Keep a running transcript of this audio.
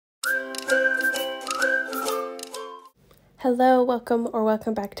Hello,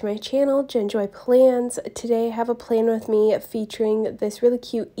 welcome back to my channel, Enjoy Plans. Today I have a plan with me featuring this really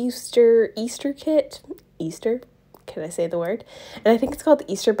cute Easter kit. Easter? Can I say the word? And I think it's called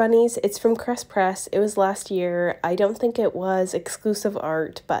the Easter Bunnies. It's from Crest Press. It was last year. I don't think it was exclusive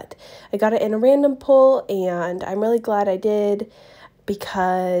art, but I got it in a random pull and I'm really glad I did,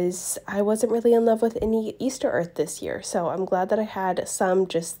 because I wasn't really in love with any Easter art this year. So I'm glad that I had some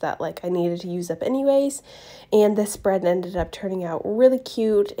just that I needed to use up anyways. And this spread ended up turning out really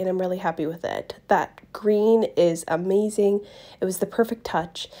cute and I'm really happy with it. That green is amazing. It was the perfect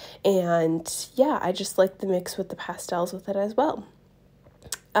touch. And yeah, I just like the mix with the pastels with it as well.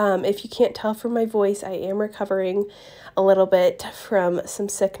 If you can't tell from my voice, I am recovering a little bit from some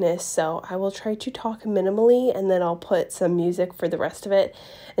sickness, so I will try to talk minimally and then I'll put some music for the rest of it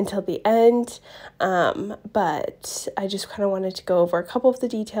until the end. But I just kind of wanted to go over a couple of the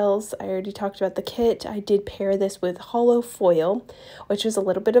details. I already talked about the kit. I did pair this with hollow foil, which was a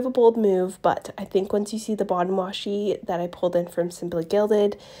little bit of a bold move, but I think once you see the bottom washi that I pulled in from Simply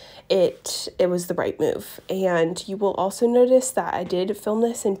Gilded, it was the right move. And you will also notice that I did film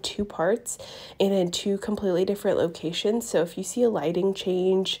this in two parts and in two completely different locations. So if you see a lighting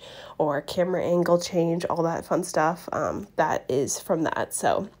change or a camera angle change, all that fun stuff, that is from that.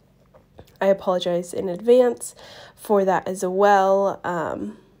 So I apologize in advance for that as well.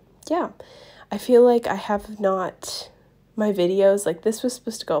 Yeah, I feel like I have not, my videos, this was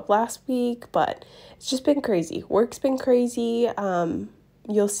supposed to go up last week, but it's just been crazy. Work's been crazy.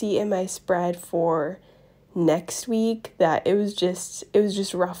 You'll see in my spread for next week that it was just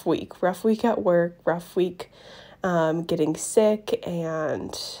rough week at work, rough week getting sick,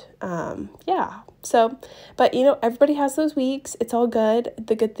 and yeah. So, but everybody has those weeks. It's all good.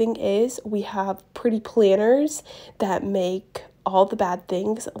 The good thing is we have pretty planners that make all the bad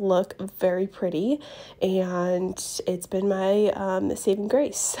things look very pretty, and it's been my saving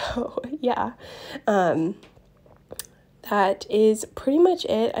grace. So yeah, that is pretty much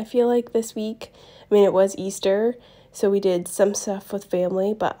it. I feel like this week, it was Easter, so we did some stuff with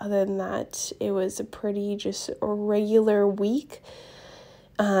family, but other than that, it was a pretty just a regular week.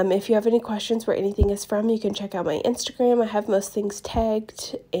 If you have any questions where anything is from, you can check out my Instagram. I have most things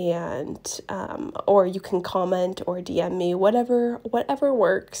tagged, and or you can comment or DM me, whatever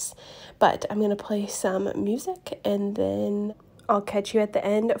works. But I'm gonna play some music and then I'll catch you at the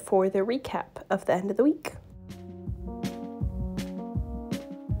end for the recap of the end of the week.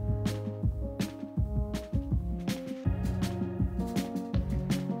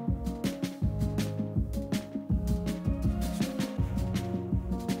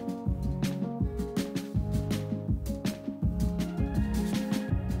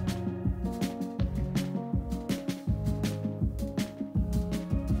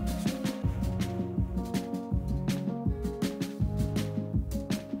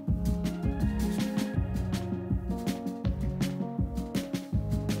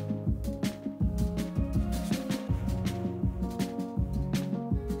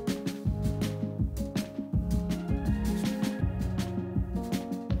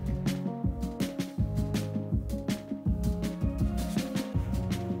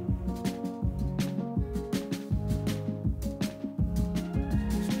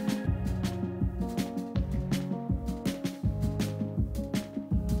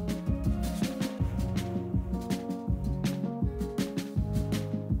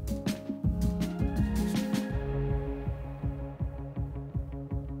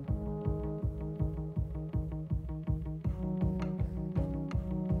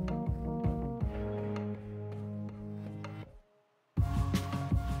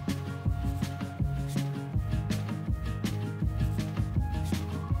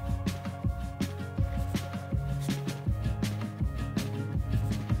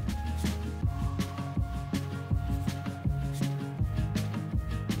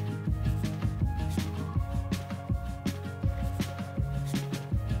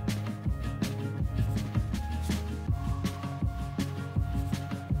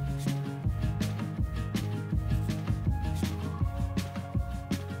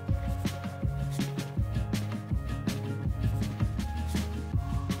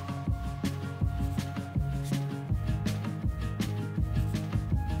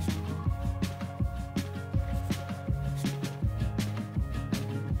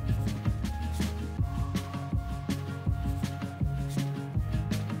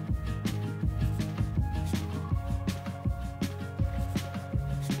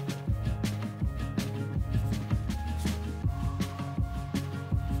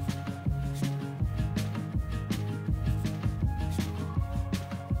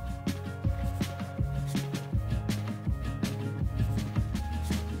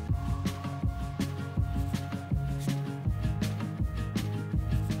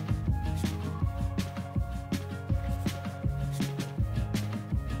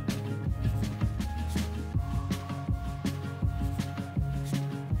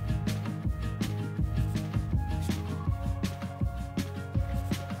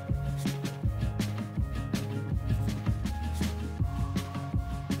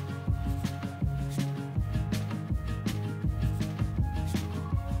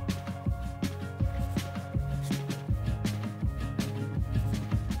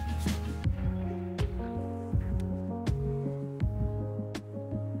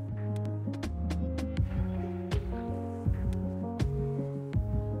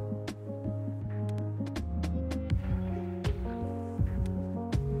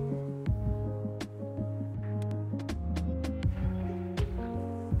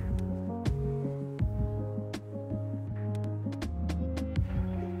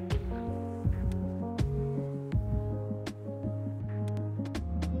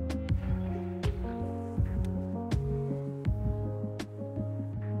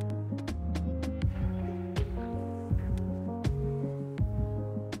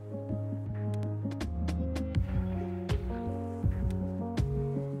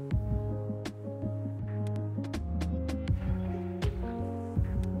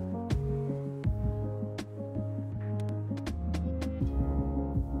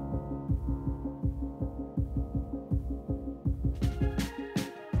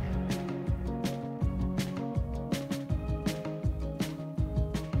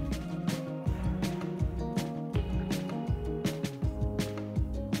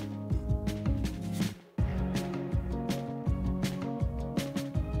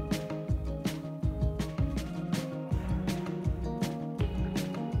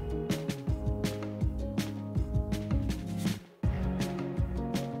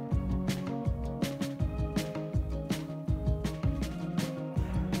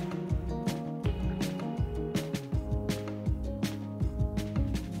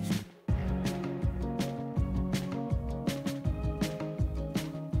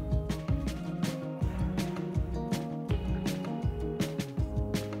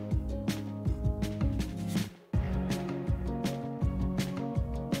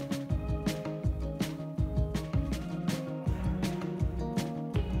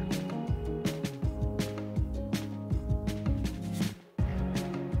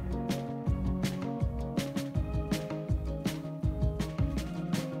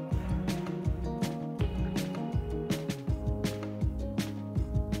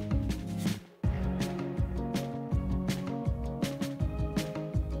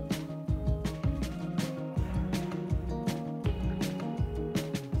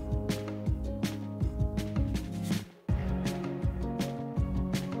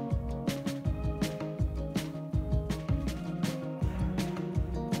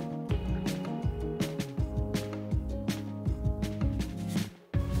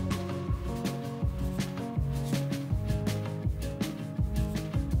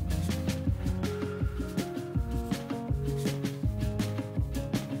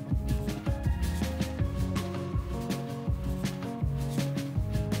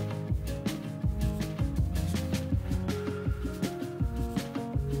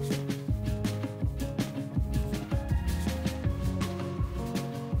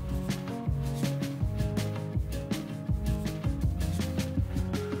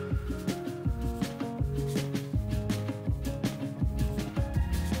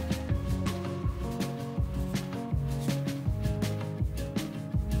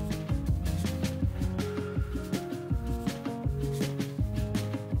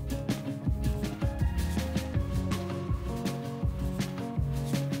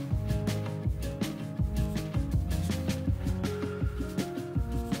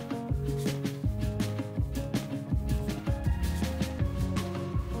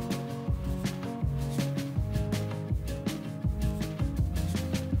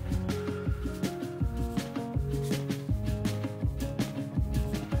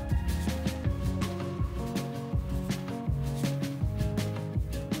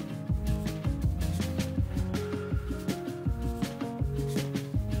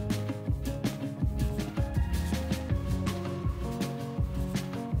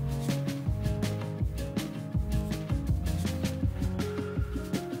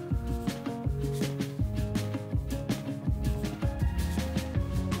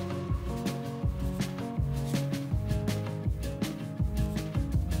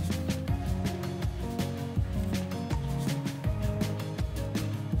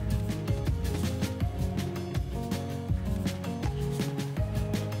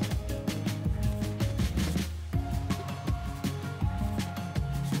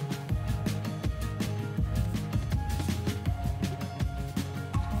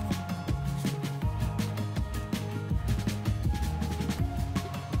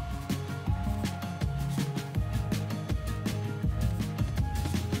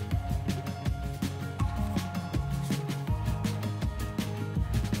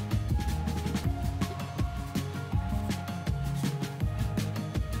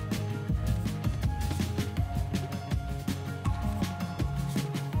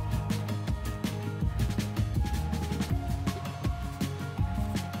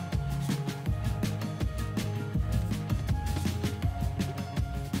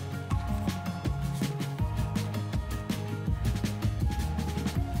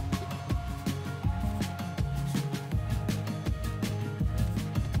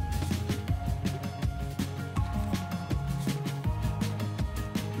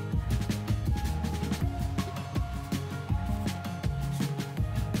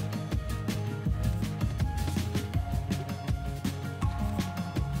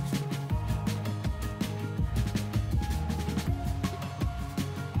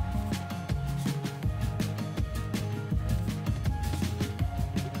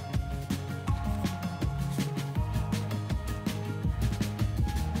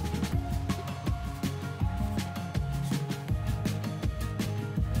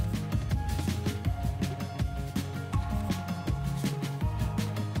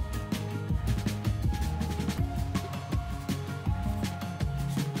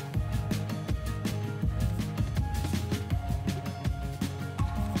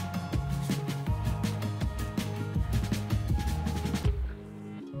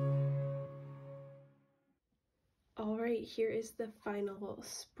 here is the final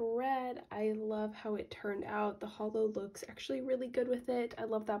spread. I love how it turned out. The hollow looks actually really good with it. I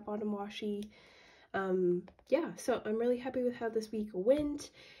love that bottom washi. Yeah, so I'm really happy with how this week went.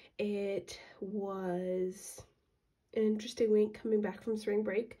 It was an interesting week coming back from spring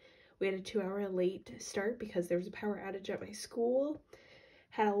break. We had a 2-hour late start because there was a power outage at my school.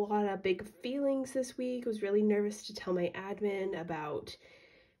 Had a lot of big feelings this week. Was really nervous to tell my admin about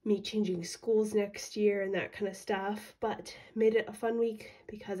me changing schools next year and that kind of stuff, but made it a fun week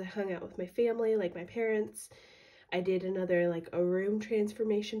because I hung out with my family, like my parents. I did another like a room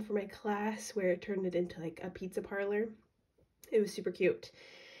transformation for my class where it turned it into like a pizza parlor. It was super cute.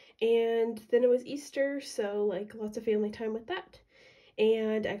 And then it was Easter, so like lots of family time with that.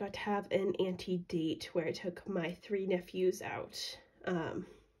 And I got to have an auntie date where I took my 3 nephews out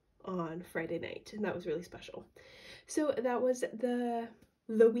on Friday night, and that was really special. So that was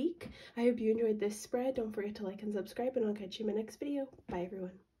the week. I hope you enjoyed this spread. Don't forget to like and subscribe, and I'll catch you in my next video. Bye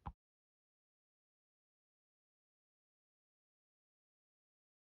everyone.